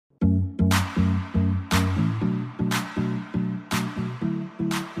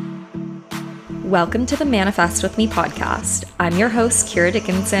Welcome to the Manifest With Me podcast. I'm your host, Kira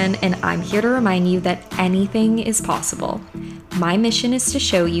Dickinson, and I'm here to remind you that anything is possible. My mission is to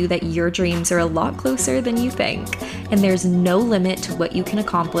show you that your dreams are a lot closer than you think, and there's no limit to what you can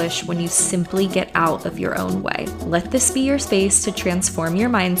accomplish when you simply get out of your own way. Let this be your space to transform your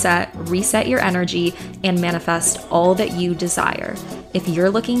mindset, reset your energy, and manifest all that you desire. If you're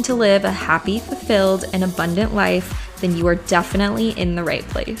looking to live a happy, fulfilled, and abundant life, then you are definitely in the right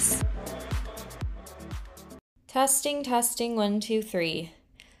place. Testing, 1, 2, 3.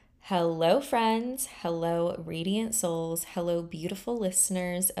 Hello, friends. Hello, radiant souls. Hello, beautiful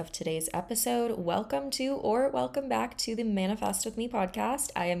listeners of today's episode. Welcome back to the Manifest With Me podcast.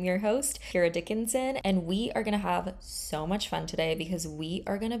 I am your host, Kira Dickinson, and we are going to have so much fun today because we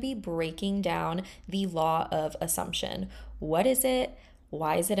are going to be breaking down the law of assumption. What is it?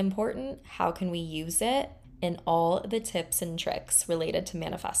 Why is it important? How can we use it? And all the tips and tricks related to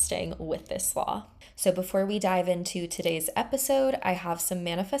manifesting with this law. So before we dive into today's episode, I have some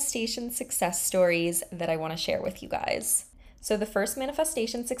manifestation success stories that I want to share with you guys. So the first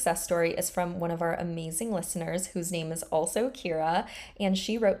manifestation success story is from one of our amazing listeners whose name is also Kira, and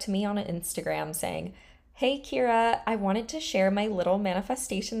she wrote to me on Instagram saying, "Hey Kira, I wanted to share my little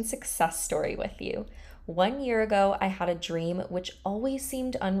manifestation success story with you. 1 year ago, I had a dream which always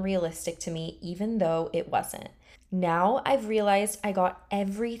seemed unrealistic to me, even though it wasn't. Now I've realized I got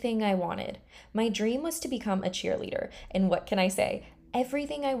everything I wanted. My dream was to become a cheerleader, and what can I say?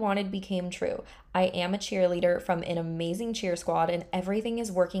 Everything I wanted became true. I am a cheerleader from an amazing cheer squad, and everything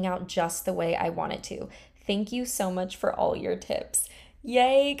is working out just the way I want it to. Thank you so much for all your tips."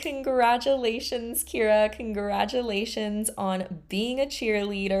 Yay, congratulations, Kira. Congratulations on being a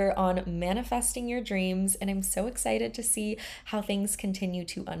cheerleader, on manifesting your dreams, and I'm so excited to see how things continue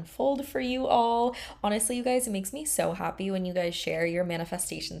to unfold for you all. Honestly, you guys, it makes me so happy when you guys share your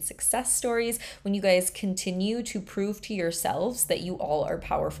manifestation success stories, when you guys continue to prove to yourselves that you all are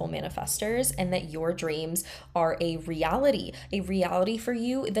powerful manifestors and that your dreams are a reality for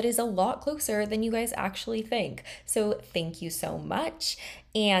you that is a lot closer than you guys actually think. So thank you so much.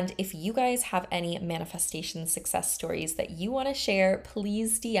 And if you guys have any manifestation success stories that you want to share,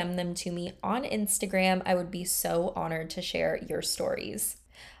 please DM them to me on Instagram. I would be so honored to share your stories.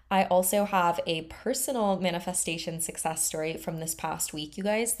 I also have a personal manifestation success story from this past week, you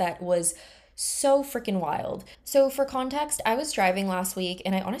guys, that was so freaking wild. So for context, I was driving last week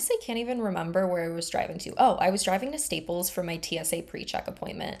and I honestly can't even remember where I was driving to. Oh, I was driving to Staples for my TSA pre-check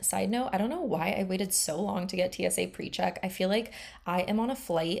appointment. Side note, I don't know why I waited so long to get TSA pre-check. I feel like I am on a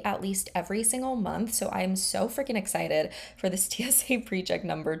flight at least every single month. So I'm so freaking excited for this TSA pre-check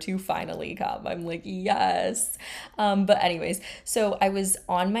number to finally come. I'm like, yes. But anyways, so I was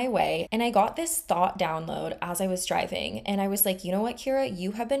on my way and I got this thought download as I was driving. And I was like, you know what, Kira,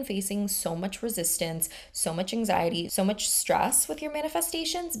 you have been facing so much resistance, so much anxiety, so much stress with your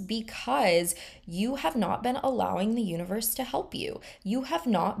manifestations because you have not been allowing the universe to help you. You have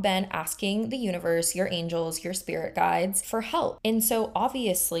not been asking the universe, your angels, your spirit guides for help. And so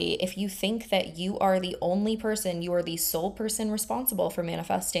obviously, if you think that you are the only person, you are the sole person responsible for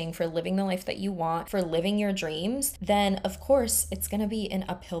manifesting, for living the life that you want, for living your dreams, then of course it's going to be an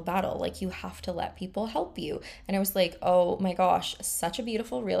uphill battle. Like you have to let people help you. And I was like, oh my gosh, such a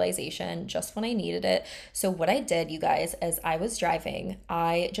beautiful realization just when I needed it. So what I did, you guys, as I was driving,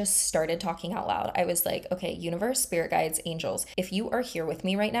 I just started talking out loud. I was like, okay, universe, spirit guides, angels, if you are here with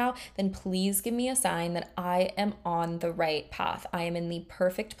me right now, then please give me a sign that I am on the right path. I am in the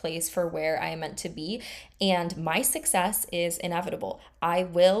perfect place for where I am meant to be. And my success is inevitable. I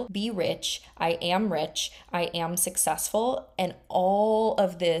will be rich. I am rich. I am successful. And all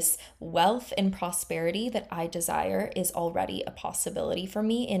of this wealth and prosperity that I desire is already a possibility for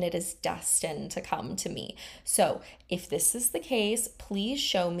me, and it is destined to come to me. So if this is the case, please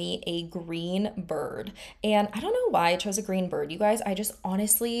show me a green bird. And I don't know why I chose a green bird, you guys. I just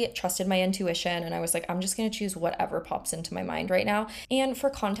honestly trusted my intuition and I was like, I'm just going to choose whatever pops into my mind right now. And for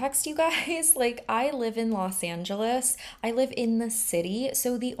context, you guys, like I live in Los Angeles. I live in the city.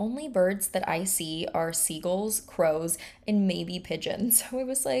 So the only birds that I see are seagulls, crows, and maybe pigeons. So I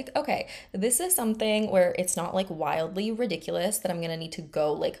was like, okay, this is something where it's not like wildly ridiculous that I'm going to need to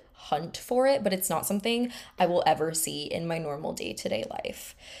go like hunt for it, but it's not something I will ever see in my normal day-to-day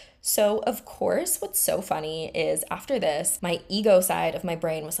life. So of course, what's so funny is after this, my ego side of my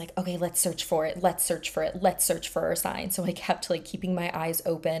brain was like, okay, let's search for it. Let's search for it. Let's search for a sign. So I kept like keeping my eyes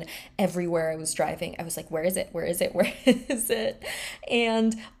open everywhere I was driving. I was like, where is it? Where is it? Where is it?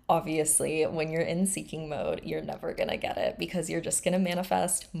 And Obviously, when you're in seeking mode, you're never gonna get it because you're just gonna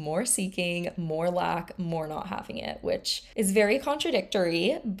manifest more seeking, more lack, more not having it, which is very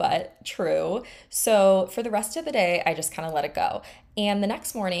contradictory, but true. So for the rest of the day, I just kind of let it go. And the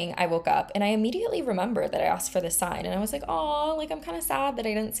next morning, I woke up and I immediately remembered that I asked for this sign. And I was like, oh, like I'm kind of sad that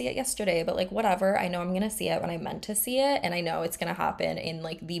I didn't see it yesterday, but like whatever. I know I'm going to see it when I meant to see it. And I know it's going to happen in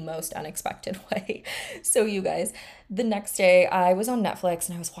like the most unexpected way. So, you guys, the next day I was on Netflix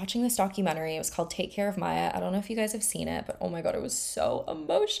and I was watching this documentary. It was called Take Care of Maya. I don't know if you guys have seen it, but oh my God, it was so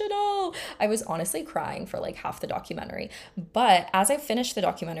emotional. I was honestly crying for like half the documentary. But as I finished the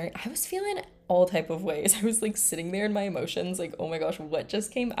documentary, I was feeling all type of ways. I was like sitting there in my emotions, like, oh my gosh, what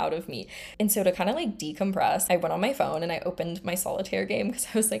just came out of me? And so to kind of like decompress, I went on my phone and I opened my solitaire game because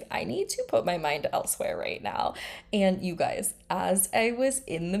I was like, I need to put my mind elsewhere right now. And you guys, as I was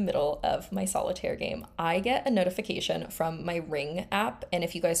in the middle of my solitaire game, I get a notification from my Ring app. And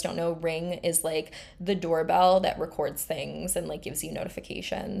if you guys don't know, Ring is like the doorbell that records things and like gives you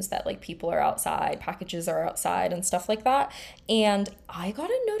notifications that like people are outside, packages are outside and stuff like that. And I got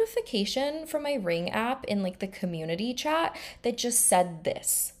a notification from my Ring app in like the community chat that just said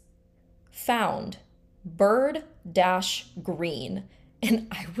this: found bird dash green. And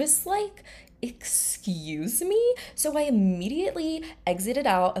I was like, excuse me? So I immediately exited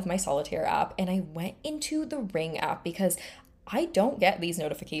out of my solitaire app and I went into the Ring app because I don't get these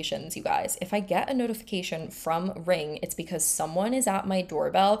notifications, you guys. If I get a notification from Ring, it's because someone is at my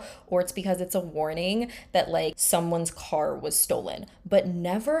doorbell or it's because it's a warning that like someone's car was stolen. But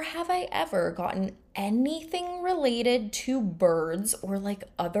never have I ever gotten anything related to birds or like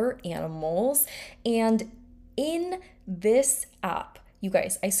other animals. And in this app, you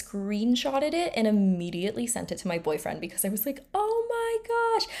guys, I screenshotted it and immediately sent it to my boyfriend because I was like, oh my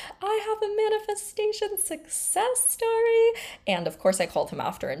gosh, I have a manifestation success story. And of course, I called him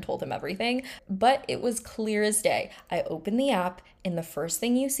after and told him everything, but it was clear as day. I opened the app and the first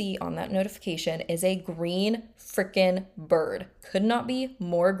thing you see on that notification is a green freaking bird. Could not be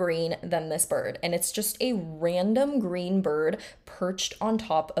more green than this bird. And it's just a random green bird perched on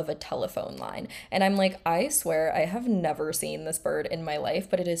top of a telephone line. And I'm like, I swear I have never seen this bird in my life,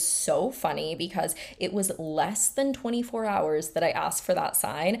 but it is so funny because it was less than 24 hours that I asked for that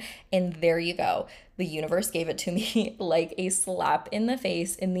sign. And there you go. The universe gave it to me like a slap in the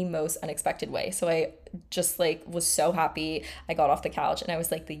face in the most unexpected way. So I just like was so happy. I got off the couch and I was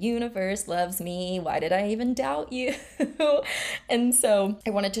like, the universe loves me. Why did I even doubt you? And so I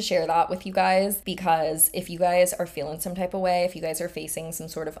wanted to share that with you guys because if you guys are feeling some type of way, if you guys are facing some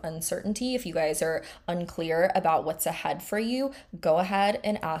sort of uncertainty, if you guys are unclear about what's ahead for you, go ahead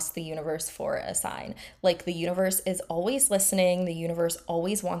and ask the universe for a sign. Like the universe is always listening. The universe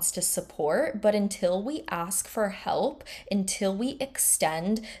always wants to support, but until we ask for help, until we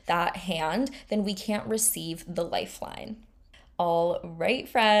extend that hand, then we can't receive the lifeline. All right,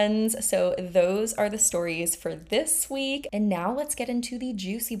 friends. So those are the stories for this week. And now let's get into the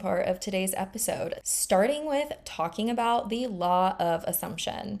juicy part of today's episode, starting with talking about the law of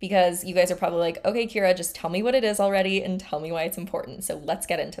assumption, because you guys are probably like, okay, Kira, just tell me what it is already and tell me why it's important. So let's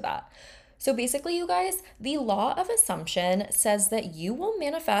get into that. So basically, you guys, the law of assumption says that you will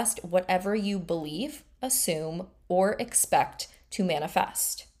manifest whatever you believe, assume, or expect to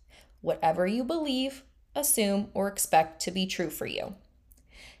manifest. Whatever you believe, assume, or expect to be true for you.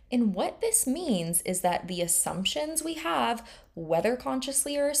 And what this means is that the assumptions we have, whether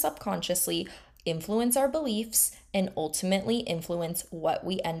consciously or subconsciously, influence our beliefs and ultimately influence what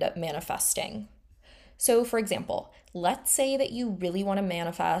we end up manifesting. So for example, let's say that you really want to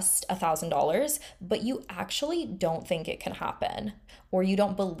manifest $1,000, but you actually don't think it can happen, or you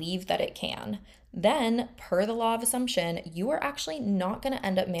don't believe that it can. Then, per the law of assumption, you are actually not going to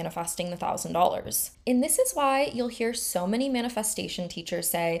end up manifesting the $1,000. And this is why you'll hear so many manifestation teachers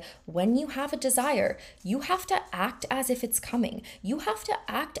say, when you have a desire, you have to act as if it's coming. You have to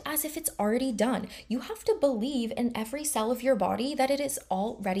act as if it's already done. You have to believe in every cell of your body that it is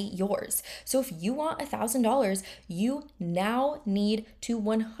already yours. So if you want $1,000, you now need to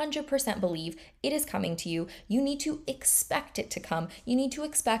 100% believe it is coming to you. You need to expect it to come. You need to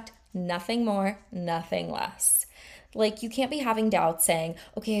expect nothing more, nothing less. Like, you can't be having doubts saying,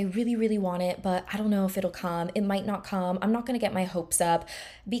 okay, I really, really want it, but I don't know if it'll come. It might not come. I'm not going to get my hopes up,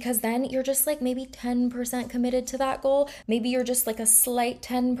 because then you're just like maybe 10% committed to that goal. Maybe you're just like a slight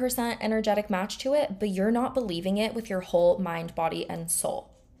 10% energetic match to it, but you're not believing it with your whole mind, body, and soul.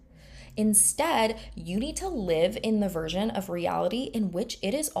 Instead, you need to live in the version of reality in which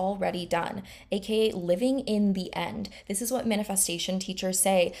it is already done, aka living in the end. This is what manifestation teachers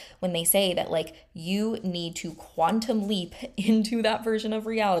say when they say that, like, you need to quantum leap into that version of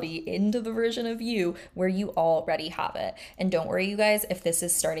reality, into the version of you where you already have it. And don't worry, you guys, if this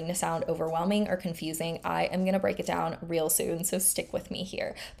is starting to sound overwhelming or confusing, I am going to break it down real soon, so stick with me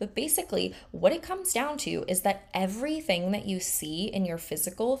here. But basically, what it comes down to is that everything that you see in your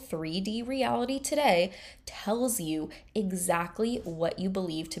physical 3D reality today tells you exactly what you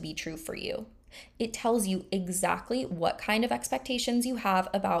believe to be true for you. It tells you exactly what kind of expectations you have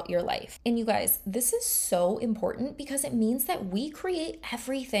about your life. And you guys, this is so important because it means that we create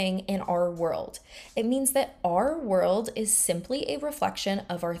everything in our world. It means that our world is simply a reflection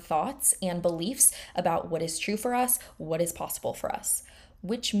of our thoughts and beliefs about what is true for us, what is possible for us.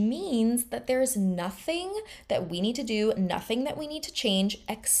 Which means that there's nothing that we need to do, nothing that we need to change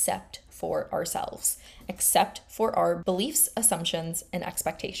except for ourselves, except for our beliefs, assumptions, and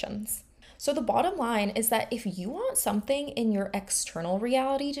expectations. So the bottom line is that if you want something in your external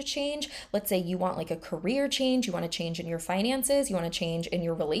reality to change, let's say you want like a career change, you want to change in your finances, you want to change in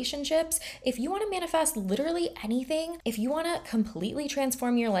your relationships, if you want to manifest literally anything, if you want to completely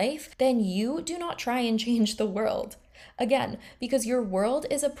transform your life, then you do not try and change the world. Again, because your world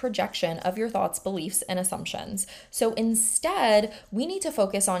is a projection of your thoughts, beliefs, and assumptions. So instead, we need to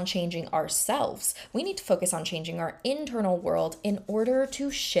focus on changing ourselves. We need to focus on changing our internal world in order to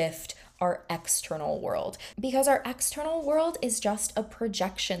shift our external world, because our external world is just a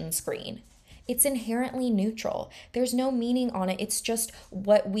projection screen. It's inherently neutral. There's no meaning on it. It's just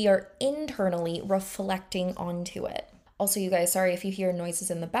what we are internally reflecting onto it. Also, you guys, sorry if you hear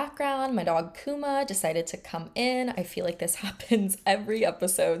noises in the background. My dog Kuma decided to come in. I feel like this happens every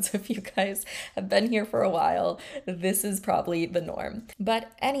episode. So if you guys have been here for a while, this is probably the norm.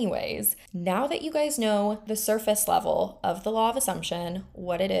 But anyways, now that you guys know the surface level of the law of assumption,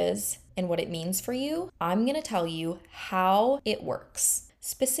 what it is and what it means for you, I'm going to tell you how it works.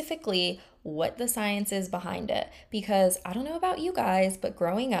 Specifically, what the science is behind it. Because I don't know about you guys, but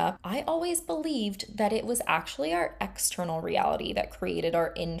growing up, I always believed that it was actually our external reality that created our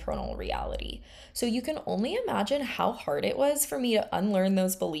internal reality. So you can only imagine how hard it was for me to unlearn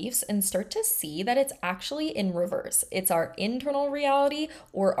those beliefs and start to see that it's actually in reverse. It's our internal reality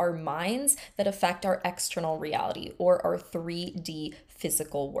or our minds that affect our external reality or our 3D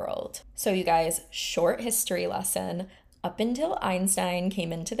physical world. So you guys, short history lesson. Up until Einstein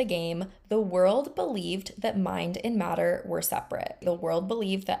came into the game, the world believed that mind and matter were separate. The world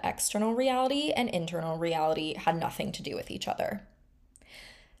believed that external reality and internal reality had nothing to do with each other.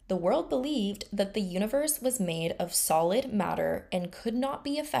 The world believed that the universe was made of solid matter and could not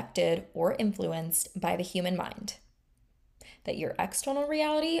be affected or influenced by the human mind. That your external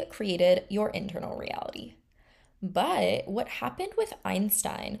reality created your internal reality. But what happened with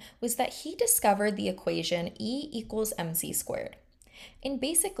Einstein was that he discovered the equation E equals mc squared. And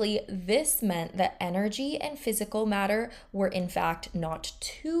basically, this meant that energy and physical matter were in fact not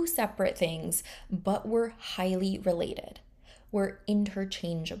two separate things, but were highly related, were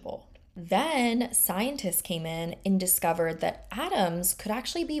interchangeable. Then scientists came in and discovered that atoms could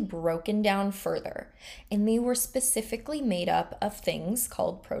actually be broken down further, and they were specifically made up of things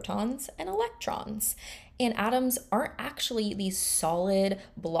called protons and electrons. And atoms aren't actually these solid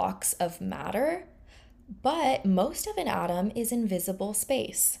blocks of matter, but most of an atom is invisible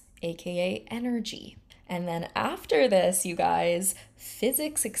space, aka energy. And then after this, you guys,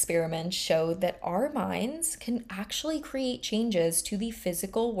 physics experiments showed that our minds can actually create changes to the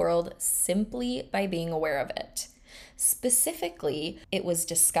physical world simply by being aware of it. Specifically, it was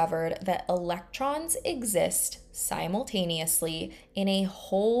discovered that electrons exist simultaneously in a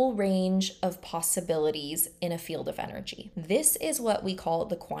whole range of possibilities in a field of energy. This is what we call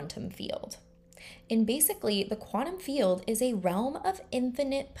the quantum field. And basically, the quantum field is a realm of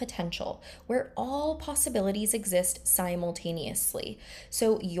infinite potential where all possibilities exist simultaneously.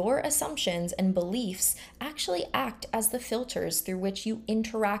 So your assumptions and beliefs actually act as the filters through which you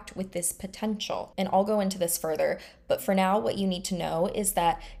interact with this potential. And I'll go into this further, but for now, what you need to know is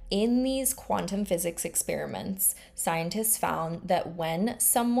that in these quantum physics experiments, scientists found that when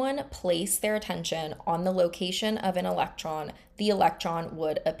someone placed their attention on the location of an electron, the electron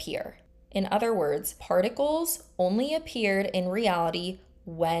would appear. In other words, particles only appeared in reality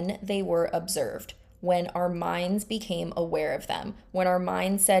when they were observed, when our minds became aware of them. When our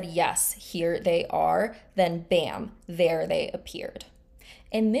mind said, yes, here they are, then bam, there they appeared.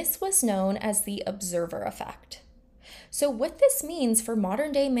 And this was known as the observer effect. So what this means for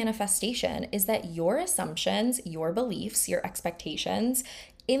modern day manifestation is that your assumptions, your beliefs, your expectations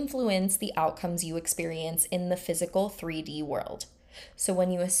influence the outcomes you experience in the physical 3D world. So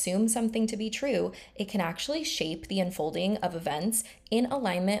when you assume something to be true, it can actually shape the unfolding of events in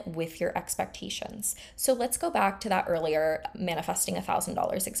alignment with your expectations. So let's go back to that earlier manifesting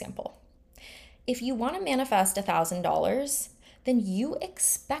 $1,000 example. If you want to manifest $1,000, then you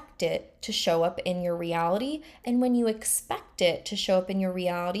expect it to show up in your reality. And when you expect it to show up in your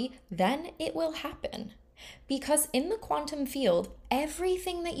reality, then it will happen. Because in the quantum field,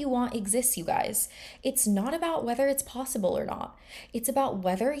 everything that you want exists, you guys. It's not about whether it's possible or not. It's about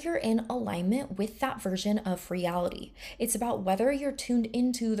whether you're in alignment with that version of reality. It's about whether you're tuned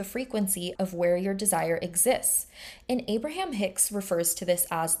into the frequency of where your desire exists. And Abraham Hicks refers to this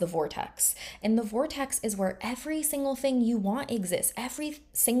as the vortex. And the vortex is where every single thing you want exists. Every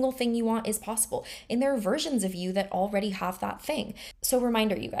single thing you want is possible. And there are versions of you that already have that thing. So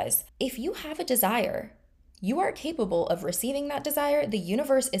reminder, you guys, if you have a desire, you are capable of receiving that desire. The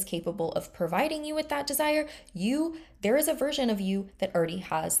universe is capable of providing you with that desire. There is a version of you that already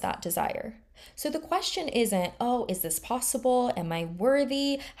has that desire. So the question isn't, oh, is this possible? Am I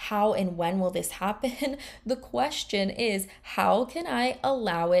worthy? How and when will this happen? The question is, how can I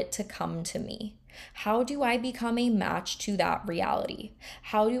allow it to come to me? How do I become a match to that reality?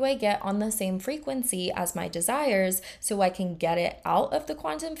 How do I get on the same frequency as my desires so I can get it out of the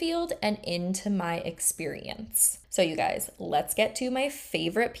quantum field and into my experience? So you guys, let's get to my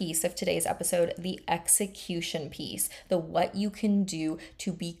favorite piece of today's episode, the execution piece, the what you can do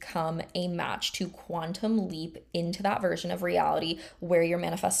to become a match, to quantum leap into that version of reality where your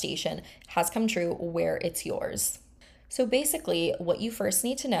manifestation has come true, where it's yours. So basically, what you first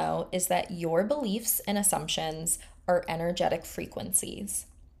need to know is that your beliefs and assumptions are energetic frequencies.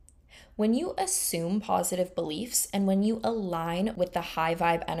 When you assume positive beliefs and when you align with the high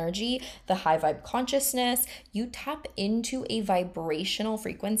vibe energy, the high vibe consciousness, you tap into a vibrational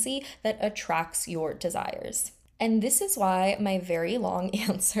frequency that attracts your desires. And this is why my very long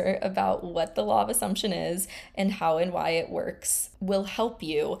answer about what the law of assumption is and how and why it works will help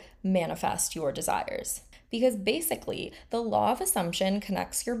you manifest your desires. Because basically, the law of assumption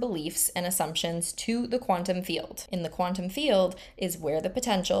connects your beliefs and assumptions to the quantum field. In the quantum field is where the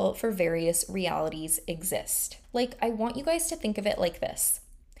potential for various realities exist. I want you guys to think of it like this.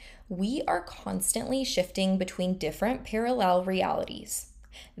 We are constantly shifting between different parallel realities.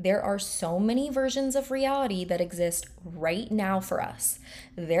 There are so many versions of reality that exist right now for us.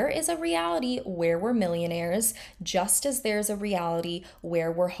 There is a reality where we're millionaires, just as there's a reality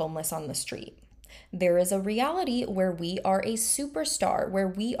where we're homeless on the street. There is a reality where we are a superstar, where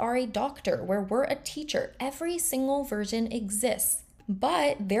we are a doctor, where we're a teacher. Every single version exists.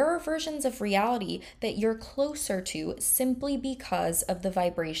 But there are versions of reality that you're closer to simply because of the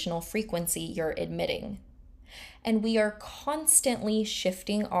vibrational frequency you're emitting. And we are constantly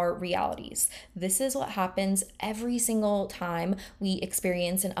shifting our realities. This is what happens every single time we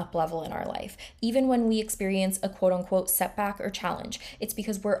experience an up level in our life. Even when we experience a quote unquote setback or challenge, it's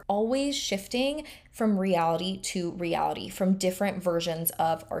because we're always shifting from reality to reality, from different versions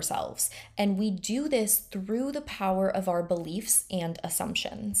of ourselves. And we do this through the power of our beliefs and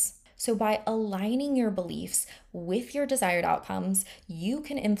assumptions. So by aligning your beliefs with your desired outcomes, you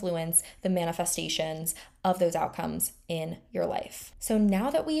can influence the manifestations of those outcomes in your life. So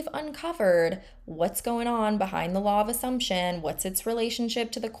now that we've uncovered what's going on behind the law of assumption, what's its relationship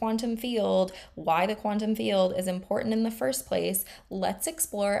to the quantum field, why the quantum field is important in the first place, let's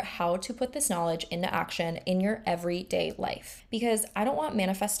explore how to put this knowledge into action in your everyday life. Because I don't want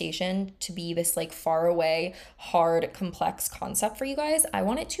manifestation to be this far away, hard, complex concept for you guys. I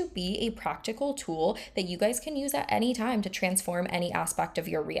want it to be a practical tool that you guys can use at any time to transform any aspect of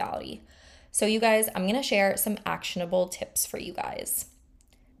your reality. So you guys, I'm going to share some actionable tips for you guys.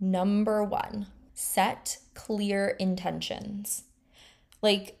 Number 1, set clear intentions.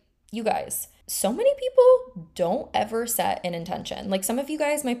 You guys, so many people don't ever set an intention. Some of you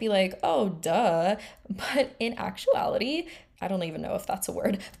guys might be like, oh, duh. But in actuality, I don't even know if that's a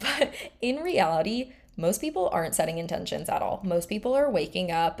word, but in reality, most people aren't setting intentions at all. Most people are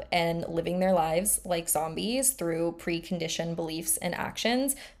waking up and living their lives like zombies through preconditioned beliefs and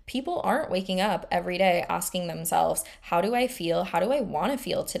actions. People aren't waking up every day asking themselves, how do I feel? How do I want to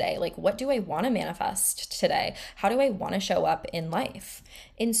feel today? What do I want to manifest today? How do I want to show up in life?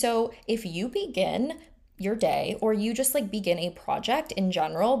 And so if you begin your day, or you just like begin a project in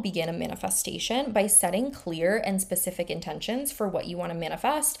general, begin a manifestation by setting clear and specific intentions for what you want to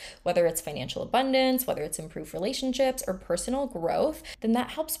manifest, whether it's financial abundance, whether it's improved relationships or personal growth, then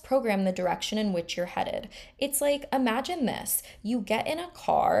that helps program the direction in which you're headed. It's like, imagine this, you get in a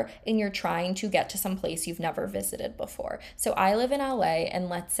car and you're trying to get to some place you've never visited before. So I live in LA, and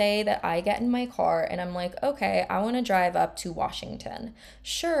let's say that I get in my car and I'm like, okay, I want to drive up to Washington.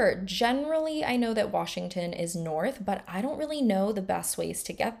 Sure, generally I know that Washington is north, but I don't really know the best ways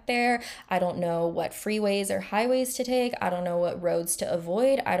to get there. I don't know what freeways or highways to take. I don't know what roads to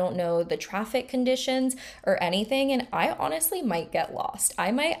avoid. I don't know the traffic conditions or anything. And I honestly might get lost.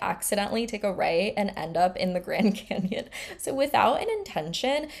 I might accidentally take a right and end up in the Grand Canyon. So without an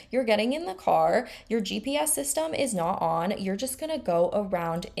intention, you're getting in the car, your GPS system is not on. You're just going to go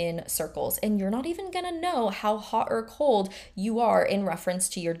around in circles, and you're not even going to know how hot or cold you are in reference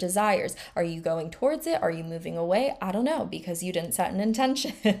to your desires. Are you going towards it? Are you moving away? I don't know, because you didn't set an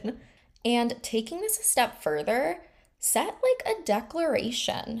intention. And taking this a step further, set like a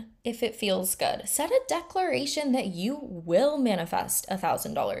declaration if it feels good. Set a declaration that you will manifest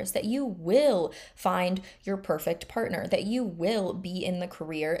 $1,000, that you will find your perfect partner, that you will be in the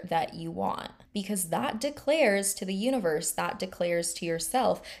career that you want. Because that declares to the universe, that declares to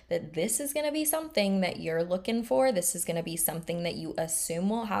yourself that this is going to be something that you're looking for. This is going to be something that you assume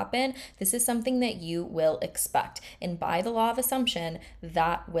will happen. This is something that you will expect. And by the law of assumption,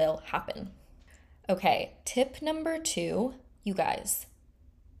 that will happen. Okay, tip number 2, you guys,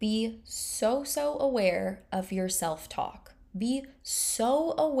 be so aware of your self-talk. Be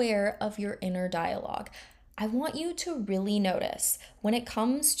so aware of your inner dialogue. I want you to really notice when it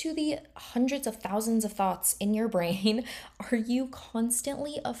comes to the hundreds of thousands of thoughts in your brain, are you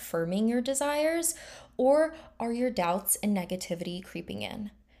constantly affirming your desires, or are your doubts and negativity creeping in?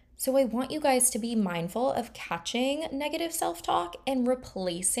 So I want you guys to be mindful of catching negative self-talk and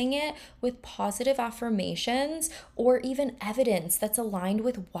replacing it with positive affirmations or even evidence that's aligned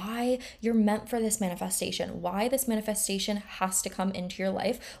with why you're meant for this manifestation, why this manifestation has to come into your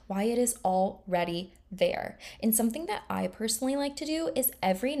life, why it is already there. And something that I personally like to do is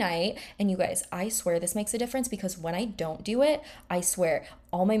every night, and you guys, I swear this makes a difference, because when I don't do it, I swear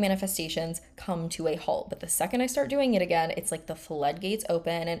all my manifestations come to a halt. But the second I start doing it again, it's like the floodgates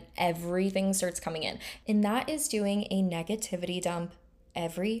open and everything starts coming in. And that is doing a negativity dump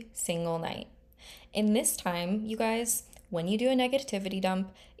every single night. In this time, you guys, when you do a negativity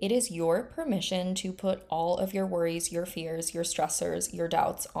dump, it is your permission to put all of your worries, your fears, your stressors, your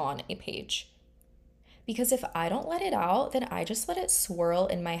doubts on a page. Because if I don't let it out, then I just let it swirl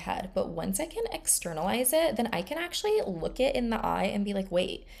in my head. But once I can externalize it, then I can actually look it in the eye and be like,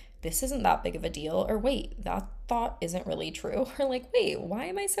 wait, this isn't that big of a deal. Or wait, that thought isn't really true. Or like, wait, why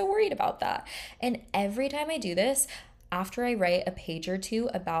am I so worried about that? And every time I do this, after I write a page or two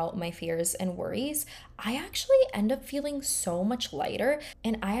about my fears and worries, I actually end up feeling so much lighter,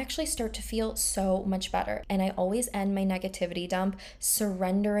 and I actually start to feel so much better. And I always end my negativity dump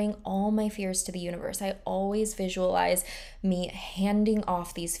surrendering all my fears to the universe. I always visualize me handing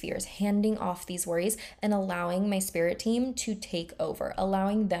off these fears, handing off these worries, and allowing my spirit team to take over,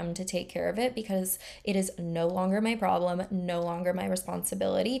 allowing them to take care of it, because it is no longer my problem, no longer my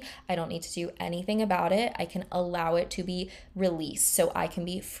responsibility. I don't need to do anything about it. I can allow it to be released so I can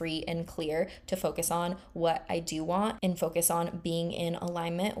be free and clear to focus on what I do want and focus on being in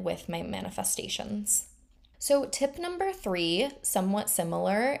alignment with my manifestations. So tip number 3, somewhat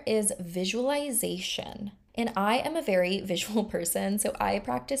similar, is visualization. And I am a very visual person, so I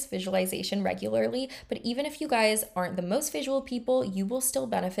practice visualization regularly. But even if you guys aren't the most visual people, you will still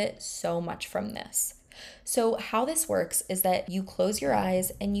benefit so much from this. So how this works is that you close your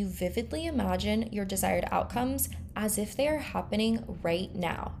eyes and you vividly imagine your desired outcomes as if they are happening right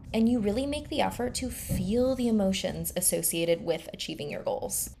now. And you really make the effort to feel the emotions associated with achieving your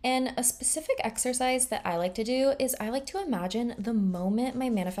goals. And a specific exercise that I like to do is I like to imagine the moment my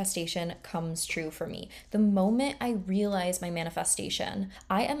manifestation comes true for me. The moment I realize my manifestation,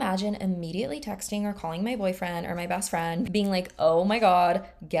 I imagine immediately texting or calling my boyfriend or my best friend, being like, oh my God,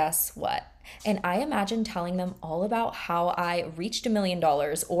 guess what? And I imagine telling them all about how I reached $1 million,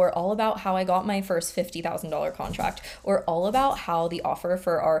 or all about how I got my first $50,000 contract, or all about how the offer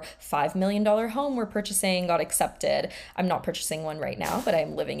for our $5 million home we're purchasing got accepted. I'm not purchasing one right now, but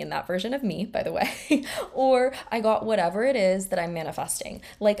I'm living in that version of me, by the way. Or I got whatever it is that I'm manifesting.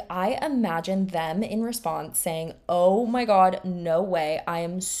 Like, I imagine them in response saying, oh my God, no way. I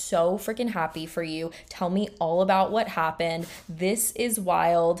am so freaking happy for you. Tell me all about what happened. This is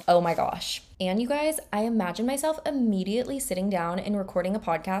wild. Oh my gosh. much. And you guys, I imagine myself immediately sitting down and recording a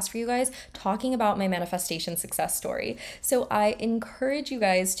podcast for you guys talking about my manifestation success story. So I encourage you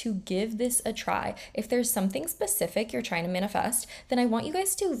guys to give this a try. If there's something specific you're trying to manifest, then I want you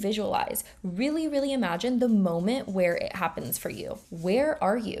guys to visualize, really imagine the moment where it happens for you. Where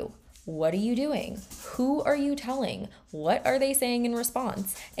are you? What are you doing? Who are you telling? What are they saying in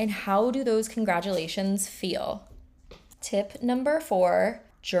response? And how do those congratulations feel? Tip number 4,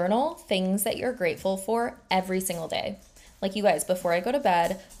 journal things that you're grateful for every single day. Like you guys, before I go to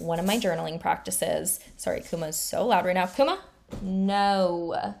bed, one of my journaling practices, sorry, Kuma's so loud right now. Kuma,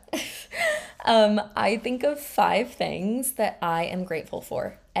 no. I think of 5 things that I am grateful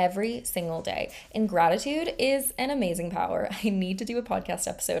for every single day. And gratitude is an amazing power. I need to do a podcast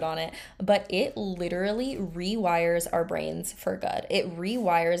episode on it, but it literally rewires our brains for good. It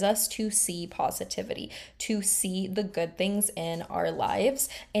rewires us to see positivity, to see the good things in our lives,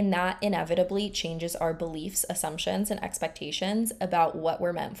 and that inevitably changes our beliefs, assumptions, and expectations about what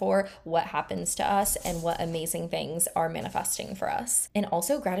we're meant for, what happens to us, and what amazing things are manifesting for us. And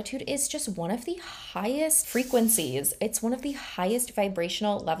also, gratitude is just one of the highest frequencies. It's one of the highest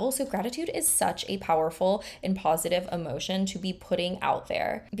vibrational level. So gratitude is such a powerful and positive emotion to be putting out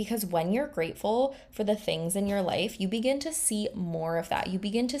there, because when you're grateful for the things in your life, you begin to see more of that. You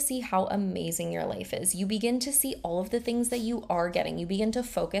begin to see how amazing your life is. You begin to see all of the things that you are getting. You begin to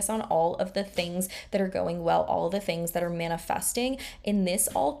focus on all of the things that are going well, all of the things that are manifesting. And this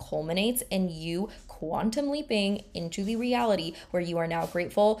all culminates in you quantum leaping into the reality where you are now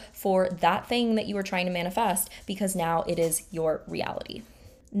grateful for that thing that you were trying to manifest, because now it is your reality.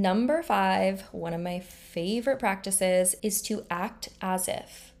 Number 5, one of my favorite practices is to act as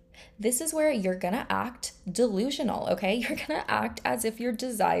if. This is where you're gonna act delusional, okay? You're gonna act as if your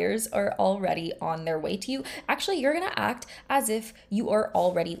desires are already on their way to you. Actually, you're gonna act as if you are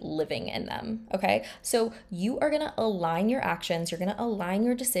already living in them, okay? So you are gonna align your actions, you're gonna align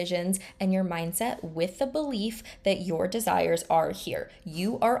your decisions and your mindset with the belief that your desires are here.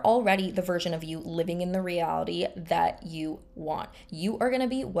 You are already the version of you living in the reality that you want. You are gonna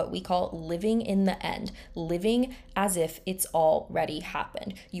be what we call living in the end, living as if it's already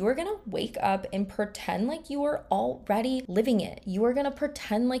happened. You are gonna wake up and pretend like you are already living it. You are gonna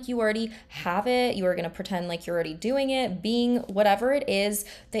pretend like you already have it. You are gonna pretend like you're already doing it, being whatever it is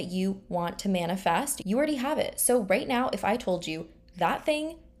that you want to manifest. You already have it. So right now, if I told you that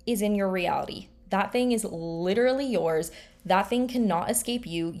thing is in your reality, that thing is literally yours. That thing cannot escape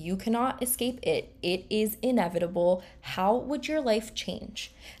you. You cannot escape it. It is inevitable. How would your life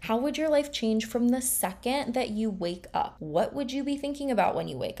change? How would your life change from the second that you wake up? What would you be thinking about when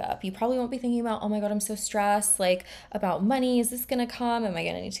you wake up? You probably won't be thinking about, oh my God, I'm so stressed, like about money. Is this gonna come? Am I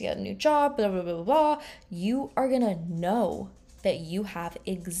gonna need to get a new job? Blah, blah, blah, blah, blah. You are gonna know that you have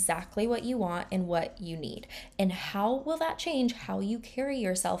exactly what you want and what you need. And how will that change how you carry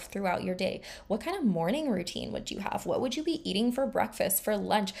yourself throughout your day? What kind of morning routine would you have? What would you be eating for breakfast, for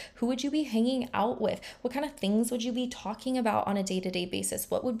lunch? Who would you be hanging out with? What kind of things would you be talking about on a day-to-day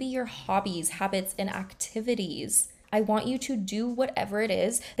basis? What would be your hobbies, habits, and activities? I want you to do whatever it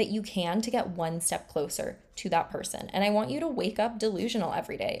is that you can to get one step closer to that person. And I want you to wake up delusional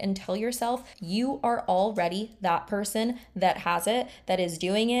every day and tell yourself you are already that person that has it, that is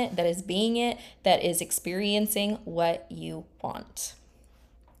doing it, that is being it, that is experiencing what you want.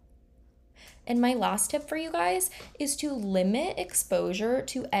 And my last tip for you guys is to limit exposure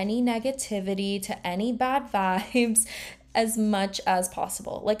to any negativity, to any bad vibes, as much as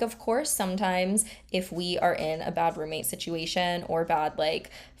possible. Like, of course, sometimes if we are in a bad roommate situation or bad like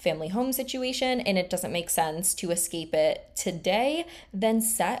family home situation and it doesn't make sense to escape it today, then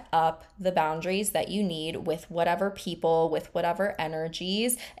set up the boundaries that you need with whatever people, with whatever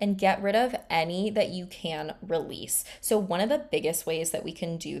energies, and get rid of any that you can release. So one of the biggest ways that we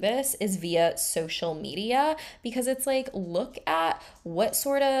can do this is via social media, because it's like, look at what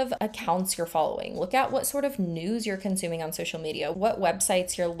sort of accounts you're following, look at what sort of news you're consuming on social media, what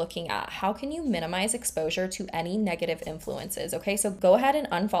websites you're looking at. How can you minimize exposure to any negative influences? Okay, so go ahead and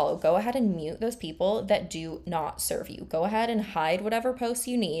unfollow, go ahead and mute those people that do not serve you. Go ahead and hide whatever posts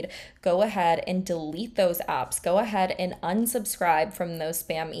you need. Go ahead and delete those apps. Go ahead and unsubscribe from those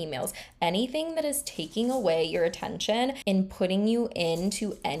spam emails. Anything that is taking away your attention and putting you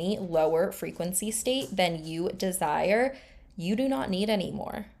into any lower frequency state than you desire, you do not need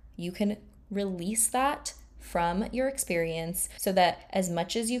anymore. You can release that from your experience so that as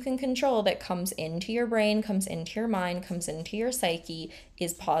much as you can control that comes into your brain, comes into your mind, comes into your psyche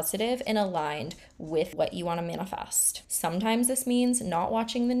is positive and aligned with what you want to manifest. Sometimes this means not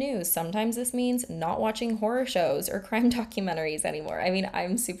watching the news. Sometimes this means not watching horror shows or crime documentaries anymore. I mean,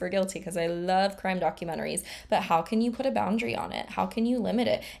 I'm super guilty because I love crime documentaries, but how can you put a boundary on it? How can you limit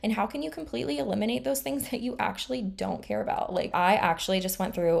it? And how can you completely eliminate those things that you actually don't care about? Like, I actually just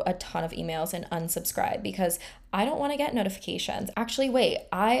went through a ton of emails and unsubscribed because I don't want to get notifications. Actually, wait,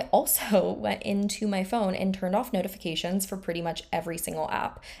 I also went into my phone and turned off notifications for pretty much every single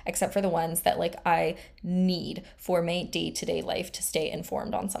app, except for the ones that like I need for my day-to-day life to stay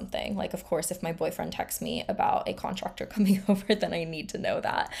informed on something. Like, of course, if my boyfriend texts me about a contractor coming over, then I need to know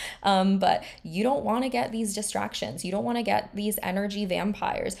that. But you don't want to get these distractions. You don't want to get these energy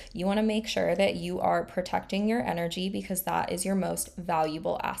vampires. You want to make sure that you are protecting your energy because that is your most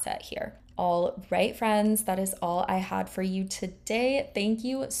valuable asset here. All right, friends, that is all I had for you today. Thank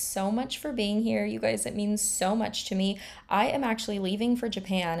you so much for being here. You guys, it means so much to me. I am actually leaving for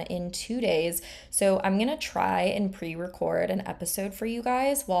Japan in 2 days, so I'm gonna try and pre-record an episode for you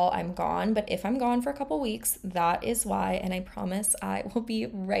guys while I'm gone. But if I'm gone for a couple weeks, that is why, and I promise I will be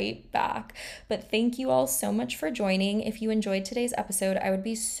right back. But thank you all so much for joining. If you enjoyed today's episode, I would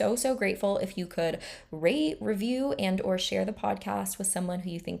be so grateful if you could rate, review, and or share the podcast with someone who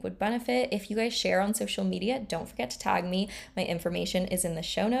you think would benefit. If you guys share on social media, don't forget to tag me. My information is in the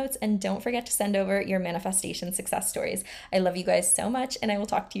show notes, and don't forget to send over your manifestation success stories. I love you guys so much, and I will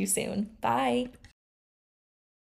talk to you soon. Bye.